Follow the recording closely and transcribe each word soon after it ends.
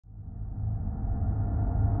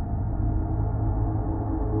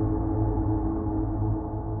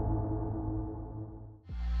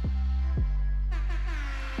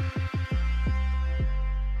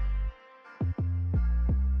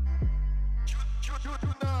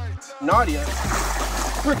Nadia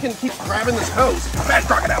freaking keeps grabbing this hose. Bad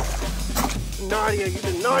crocodile. Nadia, you've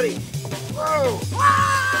been naughty. Whoa.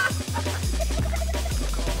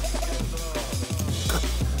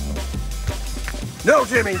 No,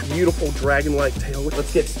 Jimmy. Beautiful dragon-like tail.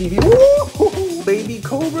 Let's get Stevie. Woo! Baby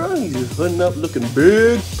Cobra. He's hooding up, looking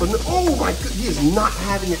big. Oh my god, he is not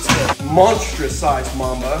having it today. Monstrous-sized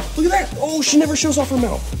Mamba. Look at that. Oh, she never shows off her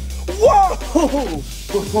mouth. Whoa!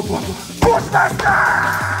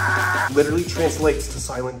 Bushmaster! Literally translates to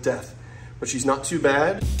silent death, but she's not too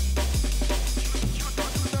bad.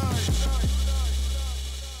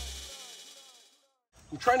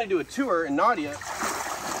 I'm trying to do a tour, and Nadia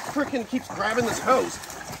freaking keeps grabbing this hose.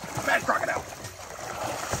 Bad crocodile.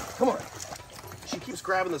 Come on. She keeps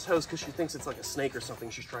grabbing this hose because she thinks it's like a snake or something.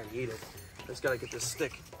 She's trying to eat it. I just gotta get this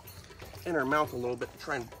stick in her mouth a little bit to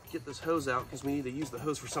try and get this hose out because we need to use the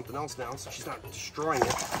hose for something else now so she's not destroying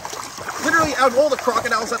it. Literally, out of all the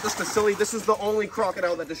crocodiles at this facility, this is the only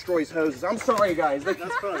crocodile that destroys hoses. I'm sorry, guys.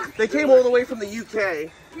 That's fine. They came all the way from the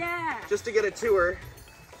UK just to get a tour,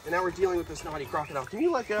 and now we're dealing with this naughty crocodile. Can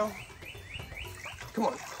you let go? Come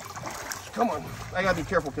on. Come on. I gotta be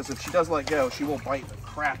careful because if she does let go, she will bite the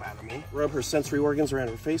crap out of me. Rub her sensory organs around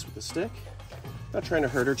her face with the stick. Not trying to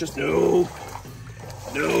hurt her, just no.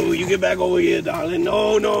 No, you get back over here, darling.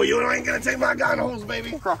 No, no, you ain't gonna take my gun hose,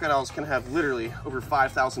 baby. Crocodiles can have literally over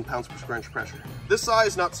 5,000 pounds per square inch pressure. This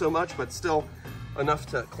size, not so much, but still enough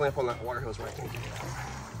to clamp on that water hose right there.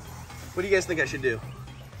 What do you guys think I should do?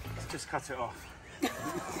 Just cut it off.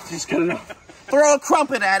 Just cut it off. Throw a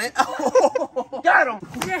crumpet at it. Got him.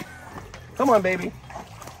 Yeah. Come on, baby.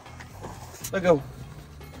 Let go.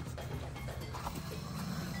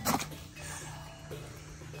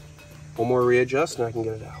 One more readjust and I can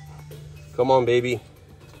get it out. Come on, baby.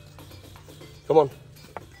 Come on.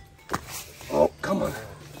 Oh, come on.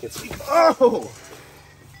 It's, oh!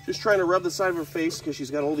 Just trying to rub the side of her face because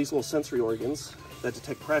she's got all these little sensory organs that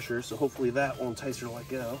detect pressure, so hopefully that will entice her to let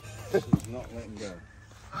go. She's not letting go.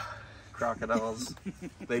 Crocodiles,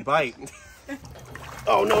 they bite.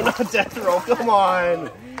 Oh no, not death roll, come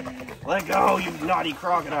on. Let go, you naughty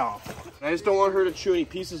crocodile. I just don't want her to chew any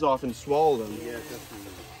pieces off and swallow them. Yeah, definitely.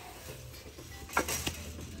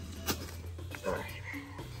 All right.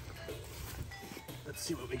 Let's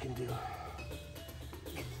see what we can do.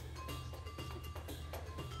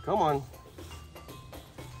 Come on.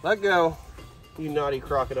 Let go, you naughty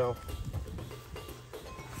crocodile.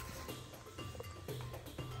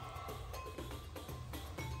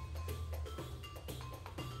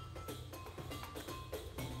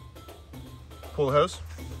 Pull the hose.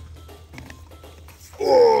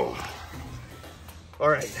 Oh! All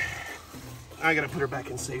right. I gotta put her back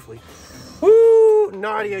in safely. Woo!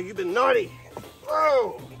 Nadia, you've been naughty.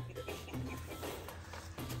 Whoa!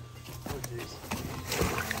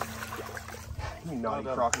 You naughty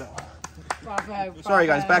crocodile. Sorry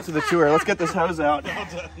guys, back to the tour. Let's get this hose out.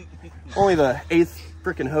 Only the 8th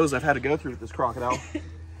freaking hose I've had to go through with this crocodile.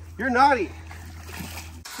 You're naughty.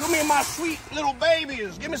 Give me my sweet little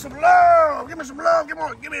babies. Give me some love. Give me some love. Come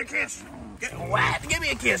on, give me a kiss. What? Give me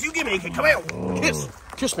a kiss. You give me a kiss. Come here. Kiss.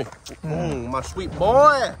 Kiss me. My sweet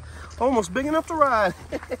boy. Almost big enough to ride.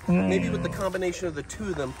 Maybe with the combination of the two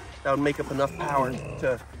of them, that would make up enough power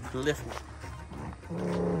to lift me.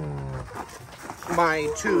 My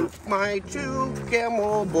two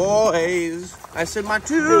camel boys. I said my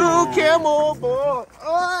two camel boys.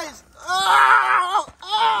 Oh!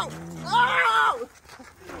 Oh! Oh!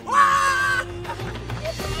 Ah!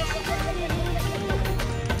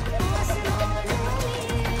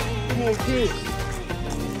 Give me a kiss.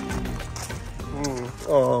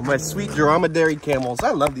 Oh, my sweet dromedary camels. I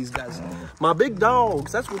love these guys. My big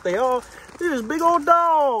dogs. That's what they are. They're just big old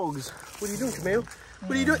dogs. What are you doing, Camille?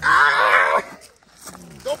 What are you doing? Ah!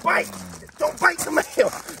 Don't bite. Don't bite,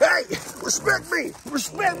 Camille. Hey, respect me.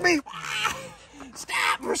 Respect me.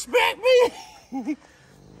 Stop. Respect me.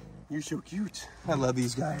 You're so cute. I love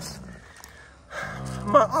these guys.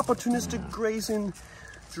 My opportunistic grazing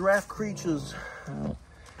giraffe creatures.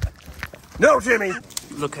 No, Jimmy!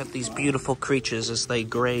 Look at these beautiful creatures as they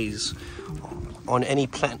graze on any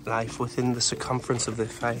plant life within the circumference of their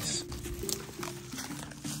face.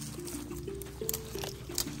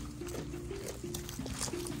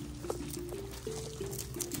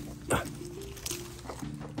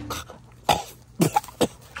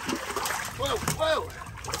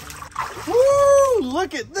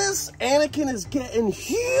 Look at this. Anakin is getting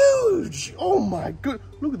huge. Oh my good.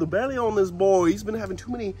 Look at the belly on this boy. He's been having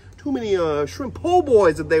too many shrimp po'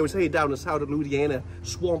 boys, that they would say, down in the South Louisiana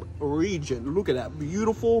swamp region. Look at that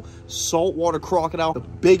beautiful saltwater crocodile, the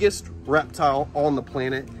biggest reptile on the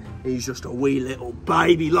planet. He's just a wee little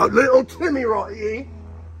baby, like little Timmy right here.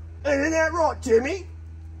 Isn't that right, Timmy?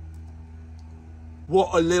 What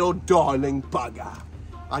a little darling bugger.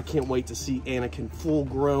 I can't wait to see Anakin full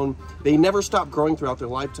grown. They never stop growing throughout their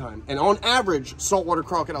lifetime. And on average, saltwater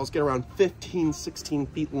crocodiles get around 15, 16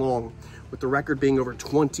 feet long, with the record being over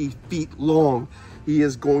 20 feet long. He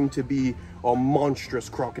is going to be a monstrous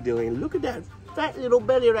crocodilian. Look at that fat little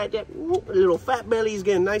belly right there. Ooh, little fat belly. He's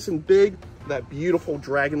getting nice and big. That beautiful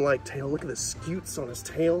dragon-like tail. Look at the scutes on his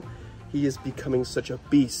tail. He is becoming such a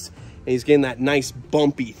beast. And he's getting that nice,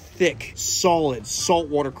 bumpy, thick, solid,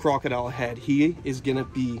 saltwater crocodile head. He is gonna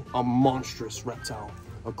be a monstrous reptile.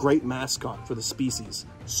 A great mascot for the species,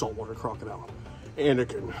 saltwater crocodile.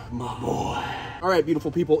 Anakin, my boy. All right, beautiful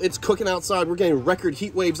people, it's cooking outside. We're getting record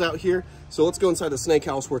heat waves out here. So let's go inside the snake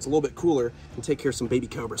house where it's a little bit cooler and take care of some baby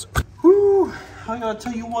cobras. Whew, I gotta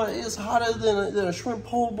tell you what, it's hotter than a shrimp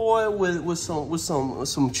po' boy with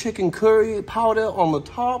some chicken curry powder on the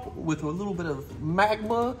top with a little bit of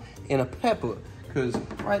magma and a pepper. Cause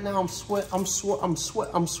right now I'm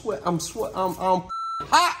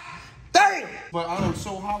hot. Damn! But I'm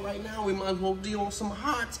so hot right now, we might as well deal with some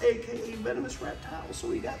hots, aka venomous reptiles. So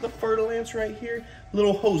we got the fertile ants right here.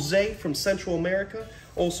 Little Jose from Central America,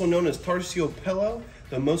 also known as Terciopelo,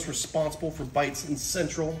 the most responsible for bites in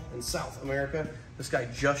Central and South America. This guy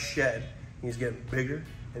just shed. He's getting bigger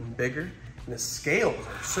and bigger, and his scales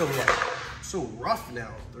are so rough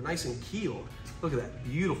now. They're nice and keeled. Look at that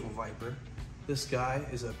beautiful viper. This guy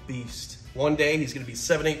is a beast. One day he's gonna be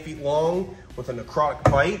 7, 8 feet long with a necrotic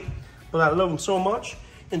bite. But I love him so much,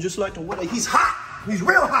 and just like to wet it. He's hot. He's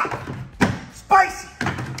real hot. Spicy.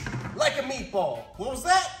 Like a meatball. What was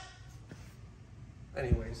that?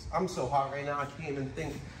 Anyways, I'm so hot right now, I can't even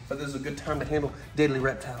think, but this is a good time to handle deadly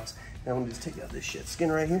reptiles. Now I'm gonna just take out this shed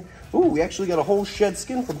skin right here. Ooh, we actually got a whole shed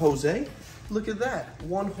skin from Jose. Look at that,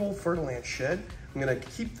 one whole fertile ant shed. I'm gonna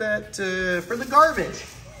keep that for the garbage.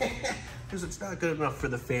 Because it's not good enough for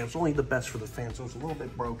the fans, only the best for the fans, so it's a little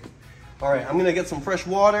bit broken. All right, I'm gonna get some fresh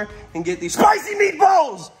water and get these spicy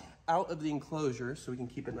meatballs out of the enclosure so we can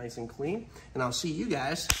keep it nice and clean. And I'll see you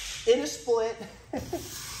guys in a split.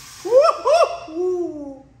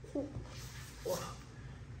 Woo-hoo!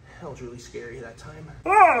 That was really scary that time.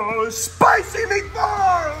 Oh, spicy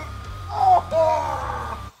meatball! Oh.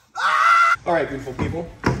 Ah! All right, beautiful people,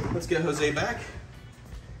 let's get Jose back.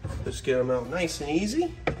 Let's get him out nice and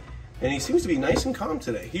easy. And he seems to be nice and calm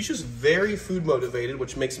today. He's just very food motivated,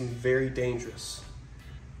 which makes him very dangerous.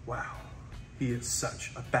 Wow, he is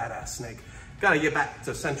such a badass snake. Gotta get back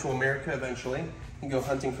to Central America eventually and go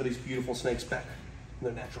hunting for these beautiful snakes back in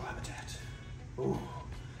their natural habitat. Ooh,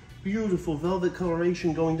 beautiful velvet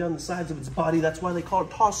coloration going down the sides of its body. That's why they call it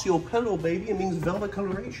terciopelo, baby. It means velvet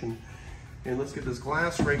coloration. And let's get this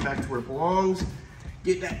glass right back to where it belongs.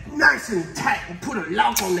 Get that nice and tight and put a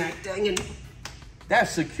lock on that thing and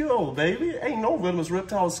that's secure, baby. Ain't no venomous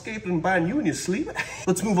reptile escaping and biting you in your sleep.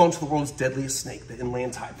 Let's move on to the world's deadliest snake, the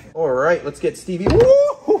inland taipan. All right, let's get Stevie.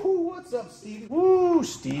 Woo! What's up, Stevie? Woo,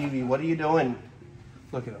 Stevie, what are you doing?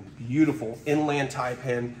 Look at him, beautiful inland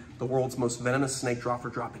taipan, the world's most venomous snake drop for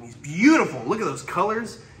dropping. He's beautiful, look at those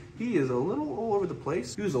colors. He is a little all over the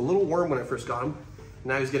place. He was a little worm when I first got him.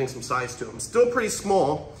 Now he's getting some size to him. Still pretty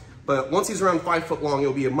small, but once he's around 5 foot long,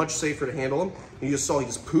 it'll be much safer to handle him. And you just saw he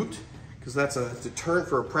just pooped, because that's a deterrent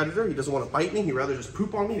for a predator. He doesn't want to bite me. He'd rather just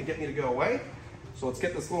poop on me to get me to go away. So let's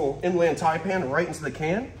get this little inland taipan right into the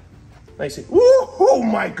can. Nice and, oh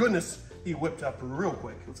my goodness. He whipped up real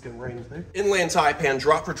quick. Let's get him right into there. Inland taipan,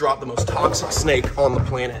 drop for drop, the most toxic snake on the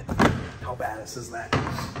planet. How badass is that?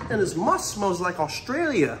 And his musk smells like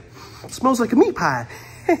Australia. It smells like a meat pie.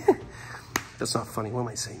 That's not funny, why am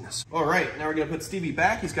I saying this? All right, now we're gonna put Stevie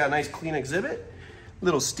back. He's got a nice clean exhibit.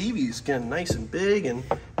 Little Stevie's getting nice and big and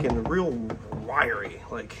getting real wiry.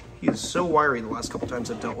 Like, he is so wiry the last couple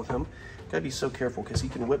times I've dealt with him. Gotta be so careful because he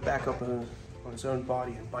can whip back up on his own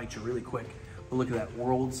body and bite you really quick. But look at that,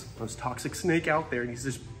 world's most toxic snake out there, and he's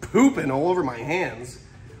just pooping all over my hands.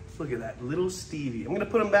 Look at that, little Stevie. I'm gonna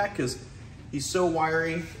put him back because he's so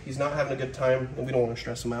wiry, he's not having a good time, and we don't want to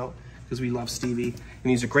stress him out because we love Stevie, and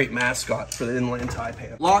he's a great mascot for the inland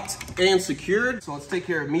taipan. Locked and secured, so let's take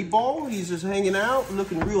care of Meatball. He's just hanging out,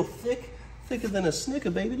 looking real thick, thicker than a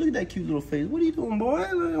Snicker, baby. Look at that cute little face. What are you doing, boy?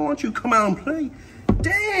 I want you to come out and play.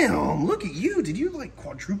 Damn, look at you. Did you like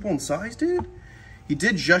quadruple in size, dude? He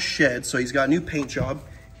did just shed, so he's got a new paint job.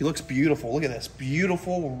 He looks beautiful. Look at this,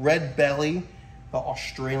 beautiful red belly, the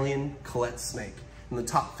Australian Colette snake, in the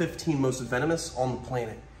top 15 most venomous on the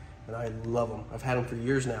planet. And I love him. I've had him for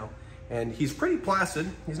years now. And he's pretty placid.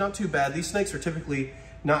 He's not too bad. These snakes are typically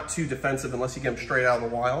not too defensive unless you get them straight out of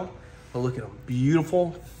the wild. But look at them,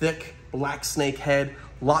 beautiful, thick, black snake head,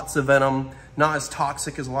 lots of venom, not as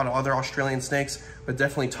toxic as a lot of other Australian snakes, but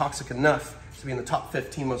definitely toxic enough to be in the top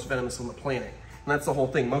 15 most venomous on the planet. And that's the whole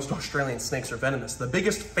thing, most Australian snakes are venomous. The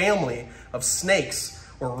biggest family of snakes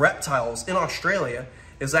or reptiles in Australia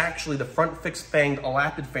is actually the front fixed-fanged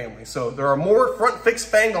elapid family. So there are more front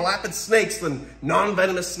fixed-fanged elapid snakes than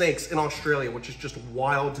non-venomous snakes in Australia, which is just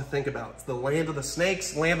wild to think about. It's the land of the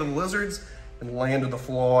snakes, land of the lizards, and land of the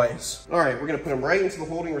flies. All right, we're gonna put them right into the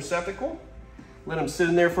holding receptacle. Let them sit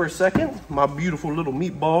in there for a second. My beautiful little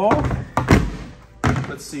meatball.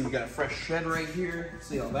 Let's see, we got a fresh shed right here. Let's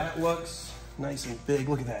see how that looks. Nice and big,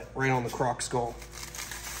 look at that, right on the croc skull.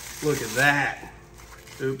 Look at that.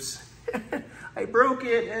 Oops. I broke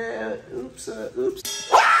it. Oops.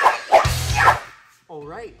 All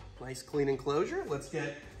right, nice clean enclosure. Let's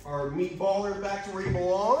get our meatballer back to where he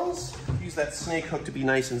belongs. Use that snake hook to be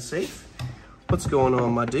nice and safe. What's going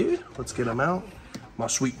on, my dude? Let's get him out. My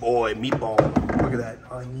sweet boy, meatball. Look at that.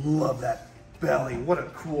 I love that belly. What a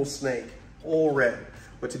cool snake. All red.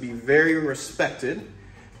 But to be very respected,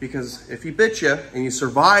 because if he bit you and you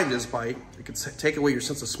survived his bite, it could take away your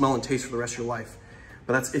sense of smell and taste for the rest of your life.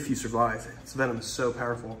 But that's if you survive. Its venom is so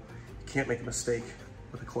powerful, you can't make a mistake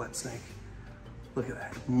with a Colette snake. Look at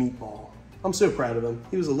that, meatball. I'm so proud of him.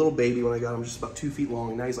 He was a little baby when I got him, just about 2 feet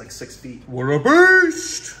long. Now he's like 6 feet. What a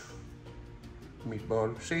beast!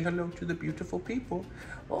 Meatball, say hello to the beautiful people.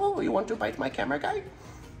 Oh, you want to bite my camera guy?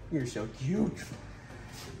 You're so cute.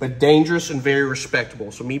 But dangerous and very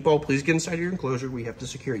respectable. So Meatball, please get inside your enclosure. We have to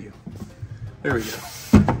secure you. There we go.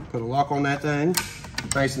 Put a lock on that thing.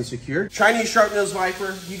 Nice and secure. Chinese sharp-nosed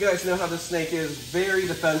viper. You guys know how this snake is. Very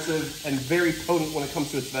defensive and very potent when it comes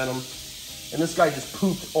to its venom. And this guy just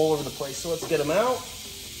pooped all over the place. So let's get him out.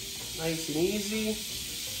 Nice and easy.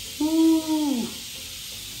 Woo!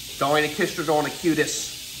 Dying to kiss her on the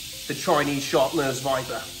cutest. The Chinese sharp-nosed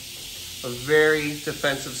viper. A very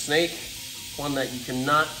defensive snake. One that you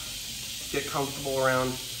cannot get comfortable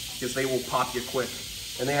around because they will pop you quick.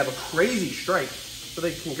 And they have a crazy strike, so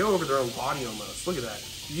they can go over their own body almost. Look at that.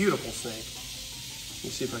 Beautiful snake. Let me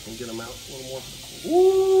see if I can get them out a little more.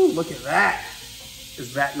 Ooh, look at that.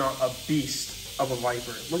 Is that not a beast of a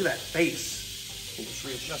viper? Look at that face. Let me just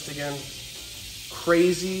readjust again.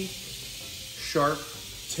 Crazy, sharp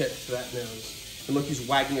tip to that nose. And look, he's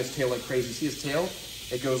wagging his tail like crazy. See his tail?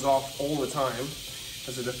 It goes off all the time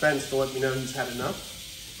as a defense to let me know he's had enough.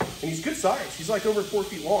 And he's good size. He's like over 4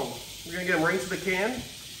 feet long. We're gonna get him right into the can.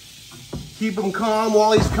 Keep him calm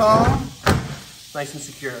while he's calm. Nice and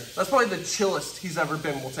secure. That's probably the chillest he's ever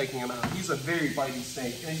been while taking him out. He's a very bitey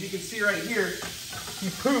snake. And as you can see right here, he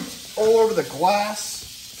pooped all over the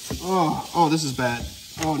glass. Oh, this is bad.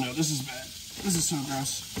 Oh no, this is bad. This is so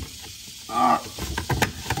gross.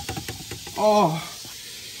 Oh,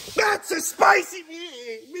 that's a spicy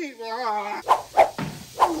meat.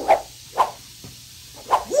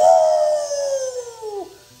 Woo!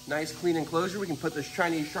 Nice clean enclosure. We can put this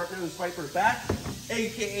Chinese sharp-nosed viper back,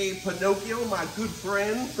 aka Pinocchio, my good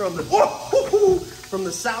friend from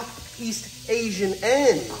the Southeast Asian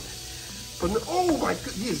end. Oh my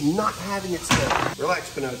god, he is not having it today. Relax,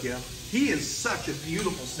 Pinocchio. He is such a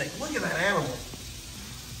beautiful snake. Look at that animal.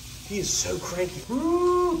 He is so cranky.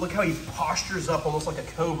 Ooh, look how he postures up almost like a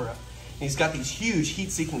cobra. And he's got these huge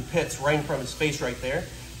heat-seeking pits right in front of his face right there.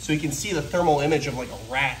 So he can see the thermal image of like a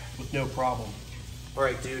rat with no problem. All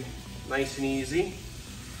right, dude, nice and easy.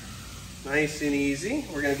 Nice and easy.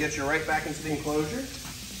 We're gonna get you right back into the enclosure.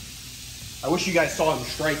 I wish you guys saw him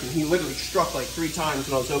striking. He literally struck like 3 times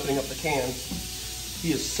when I was opening up the cans.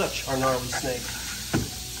 He is such a gnarly snake.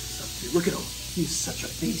 Dude, look at him. He's such a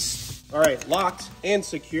beast. All right, locked and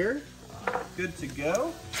secure. Good to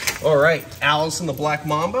go. All right, Alice in the black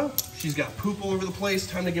mamba. She's got poop all over the place.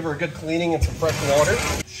 Time to give her a good cleaning and some fresh water.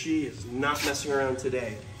 She is not messing around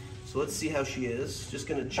today. So let's see how she is. Just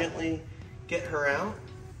gonna gently get her out.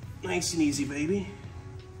 Nice and easy, baby.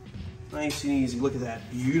 Nice and easy. Look at that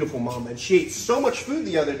beautiful mamba. And she ate so much food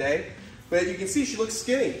the other day, but you can see she looks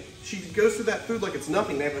skinny. She goes through that food like it's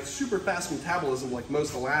nothing. They have a super fast metabolism like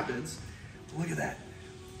most elapids. Look at that.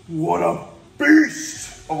 What a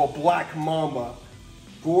beast of a black mamba.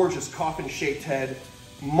 Gorgeous coffin-shaped head.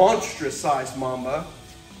 Monstrous sized mamba.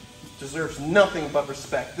 Deserves nothing but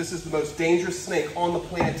respect. This is the most dangerous snake on the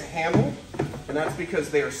planet to handle, and that's because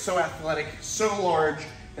they are so athletic, so large,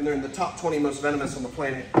 and they're in the top 20 most venomous on the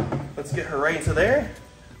planet. Let's get her right into there.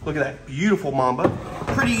 Look at that beautiful mamba.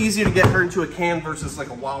 Pretty easy to get her into a can versus like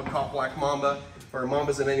a wild caught black mamba or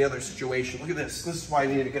mambas in any other situation. Look at this. This is why I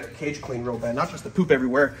needed to get her cage clean real bad. Not just the poop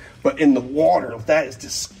everywhere, but in the water. That is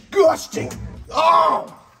disgusting.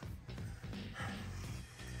 Oh!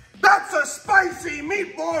 That's a spicy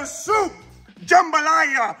meatball soup,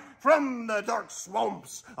 jambalaya from the dark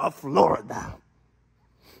swamps of Florida.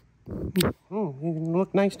 You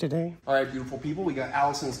look nice today. All right, beautiful people, we got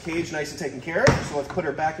Allison's cage nice and taken care of, so let's put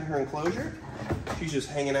her back in her enclosure. She's just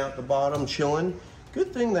hanging out at the bottom, chilling.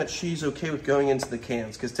 Good thing that she's okay with going into the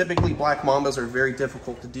cans, because typically black mambas are very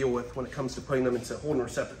difficult to deal with when it comes to putting them into holding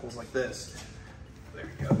receptacles like this. There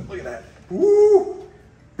you go, look at that. Ooh,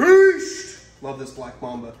 beast! Love this black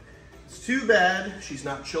mamba. It's too bad she's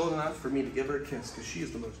not chilling enough for me to give her a kiss, because she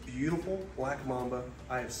is the most beautiful black mamba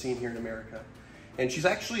I have seen here in America. And she's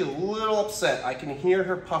actually a little upset. I can hear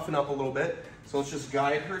her puffing up a little bit. So let's just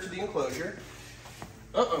guide her to the enclosure.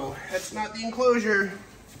 Uh-oh, that's not the enclosure.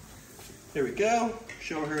 There we go.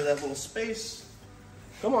 Show her that little space.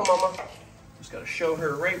 Come on, mama. Just gotta show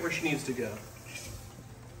her right where she needs to go.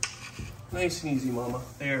 Nice and easy, mama.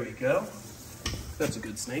 There we go. That's a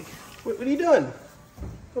good snake. What are you doing?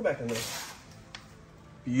 Go back in there.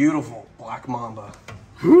 Beautiful black mamba.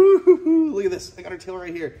 Look at this. I got her tail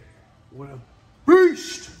right here. What a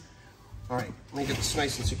beast! All right, let me get this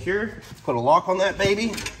nice and secure. Put a lock on that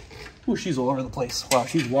baby. Ooh, she's all over the place. Wow,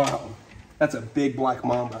 she's wild. That's a big black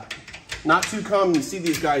mamba. Not too common to see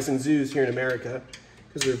these guys in zoos here in America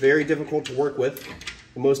because they're very difficult to work with.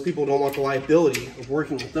 And most people don't want the liability of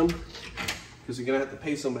working with them because you're gonna have to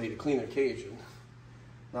pay somebody to clean their cage. And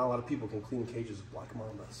not a lot of people can clean cages of black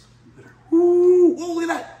mambas. Ooh, oh, look at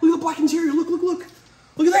that. Look at the black interior. Look, look, look.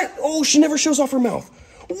 Look at that. Oh, she never shows off her mouth.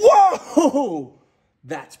 Whoa!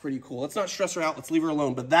 That's pretty cool. Let's not stress her out. Let's leave her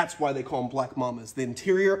alone. But that's why they call them black mambas. The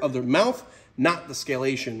interior of their mouth, not the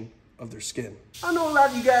scalation of their skin. I know a lot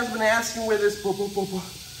of you guys have been asking where this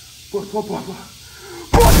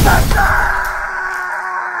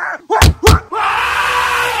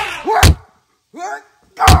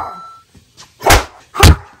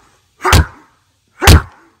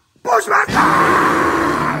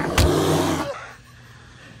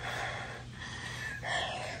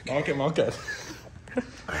Okay.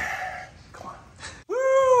 Come on.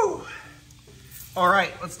 Woo! All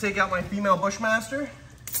right, let's take out my female Bushmaster.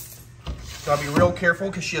 Gotta be real careful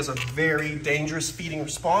because she has a very dangerous feeding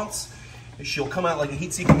response. She'll come out like a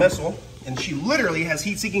heat-seeking missile, and she literally has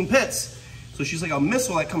heat-seeking pits. So she's like a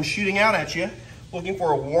missile that comes shooting out at you, looking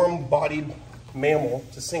for a warm-bodied mammal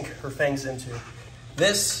to sink her fangs into.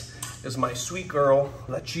 This is my sweet girl,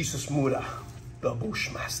 La Jesus Muda, the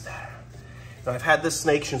Bushmaster. Now, I've had this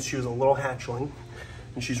snake since she was a little hatchling,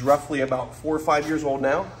 and she's roughly about 4 or 5 years old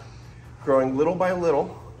now, growing little by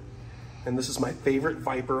little, and this is my favorite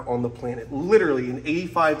viper on the planet. Literally an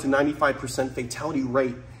 85 to 95% fatality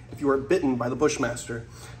rate if you are bitten by the Bushmaster.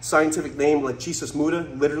 Scientific name, La Jesus Muda,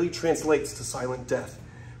 literally translates to silent death.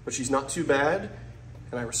 But she's not too bad,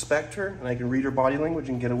 and I respect her, and I can read her body language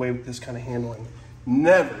and get away with this kind of handling.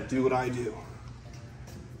 Never do what I do.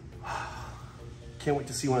 Can't wait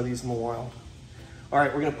to see one of these in the wild. All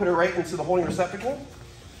right, we're gonna put her right into the holding receptacle.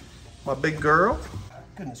 My big girl.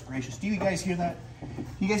 Goodness gracious, do you guys hear that?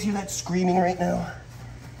 You guys hear that screaming right now?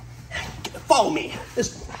 Follow me.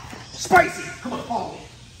 This spicy. Come on, follow me.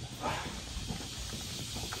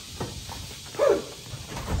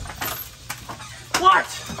 What?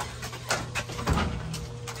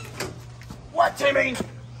 What, Timmy?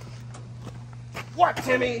 What,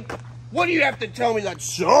 Timmy? What do you have to tell me that's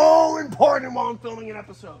so important while I'm filming an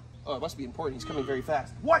episode? Oh, it must be important. He's coming very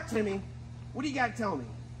fast. What, Timmy? What do you got to tell me?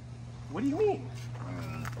 What do you mean?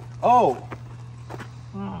 Oh.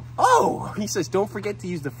 Oh, he says, don't forget to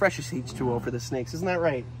use the freshest H2O for the snakes. Isn't that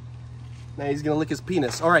right? Now he's going to lick his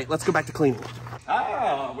penis. All right, let's go back to cleaning.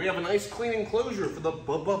 Ah, we have a nice clean enclosure for the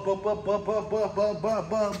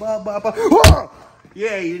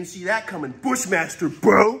yeah, you didn't see that coming. Bushmaster,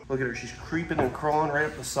 bro. Look at her. She's creeping and crawling right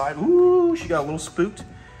up the side. Ooh, she got a little spooked.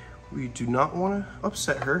 We do not want to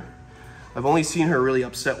upset her. I've only seen her really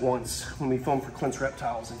upset once when we filmed for Clint's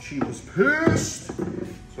Reptiles, and she was pissed.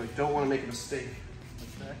 So I don't want to make a mistake.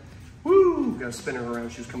 Like that. Woo! Gotta spin her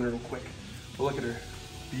around. She was coming real quick. But look at her.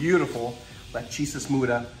 Beautiful. La Jesus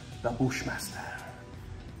Muda, the Bushmaster.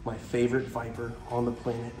 My favorite viper on the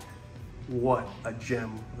planet. What a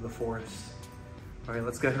gem of the forest. All right,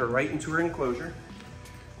 let's get her right into her enclosure.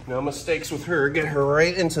 No mistakes with her. Get her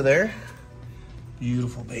right into there.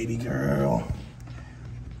 Beautiful baby girl.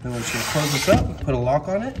 Then we're just gonna close this up, put a lock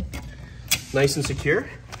on it. Nice and secure.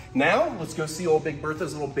 Now, let's go see old Big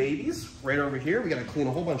Bertha's little babies. Right over here, we gotta clean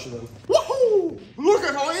a whole bunch of them. Woohoo! Look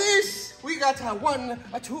at all this! We got a 1,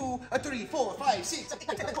 a 2, a 3, 4, 5, 6, 7, 8,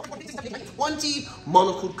 9, 10, 11, 12, 13, 14, 15, 16, 20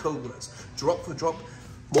 monocled cobras. Drop for drop,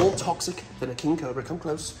 more toxic than a king cobra. Come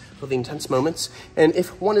close for the intense moments. And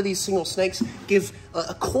if one of these single snakes give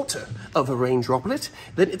a quarter of a rain droplet,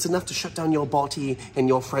 then it's enough to shut down your body and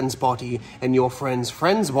your friend's body and your friend's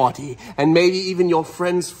friend's body and maybe even your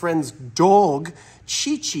friend's friend's dog,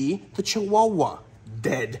 Chi-Chi the Chihuahua.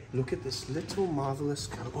 Dead. Look at this little marvelous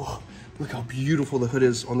cobra. Oh, look how beautiful the hood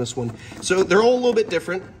is on this one. So they're all a little bit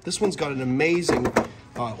different. This one's got an amazing,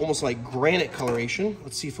 almost like granite coloration.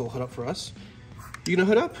 Let's see if it'll hood up for us. You gonna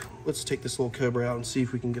hood up? Let's take this little cobra out and see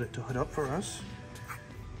if we can get it to hood up for us.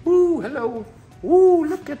 Woo, hello. Woo,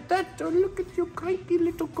 look at that. Oh, look at your cranky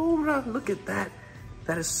little cobra. Look at that.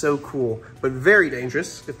 That is so cool, but very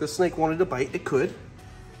dangerous. If the snake wanted to bite, it could.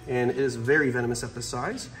 And it is very venomous at this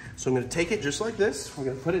size. So I'm gonna take it just like this. We're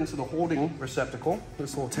gonna put it into the holding receptacle,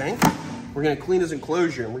 this little tank. We're gonna clean his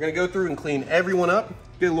enclosure. And we're gonna go through and clean everyone up,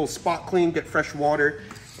 get a little spot clean, get fresh water.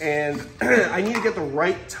 And I need to get the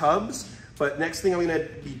right tubs. But next thing I'm gonna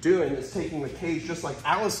be doing is taking the cage just like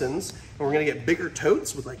Allison's, and we're gonna get bigger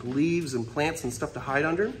totes with like leaves and plants and stuff to hide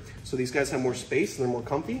under. So these guys have more space and they're more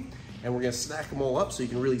comfy. And we're gonna stack them all up so you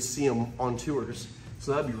can really see them on tours.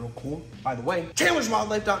 So that'd be real cool. By the way,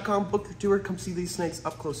 chandlerswildlife.com, book your tour, come see these snakes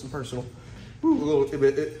up close and personal. Ooh, a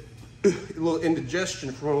little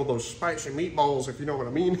indigestion from all those spicy meatballs, if you know what I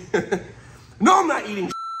mean. No, I'm not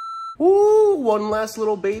eating. Ooh, one last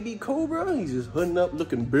little baby cobra. He's just hooding up,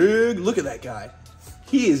 looking big. Look at that guy.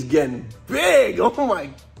 He is getting big. Oh my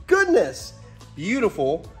goodness.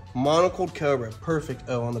 Beautiful monocled cobra. Perfect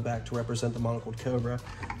O on the back to represent the monocled cobra.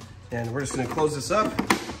 And we're just gonna close this up.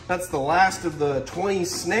 That's the last of the 20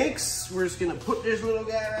 snakes. We're just gonna put this little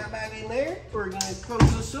guy right back in there. We're gonna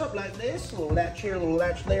close this up like this. A little latch here, a little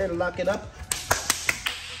latch there to lock it up.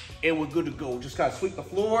 And we're good to go. Just gotta sweep the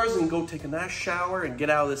floors and go take a nice shower and get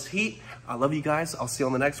out of this heat. I love you guys. I'll see you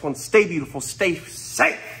on the next one. Stay beautiful, stay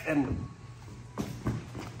safe, and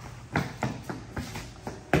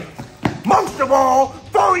most of all,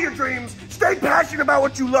 follow your dreams. Stay passionate about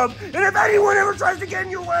what you love. And if anyone ever tries to get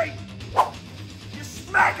in your way, you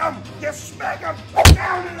smack them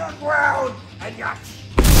down to the ground, and you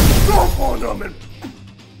stomp on them,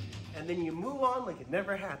 and then you move on like it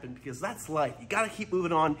never happened, because that's life. You gotta keep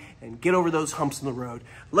moving on and get over those humps in the road.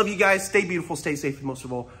 Love you guys, stay beautiful, stay safe, and most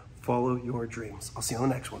of all, follow your dreams. I'll see you on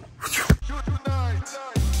the next one.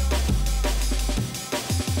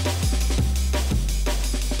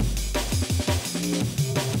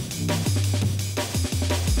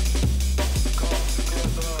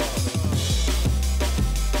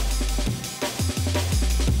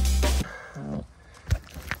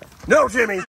 No, Jimmy.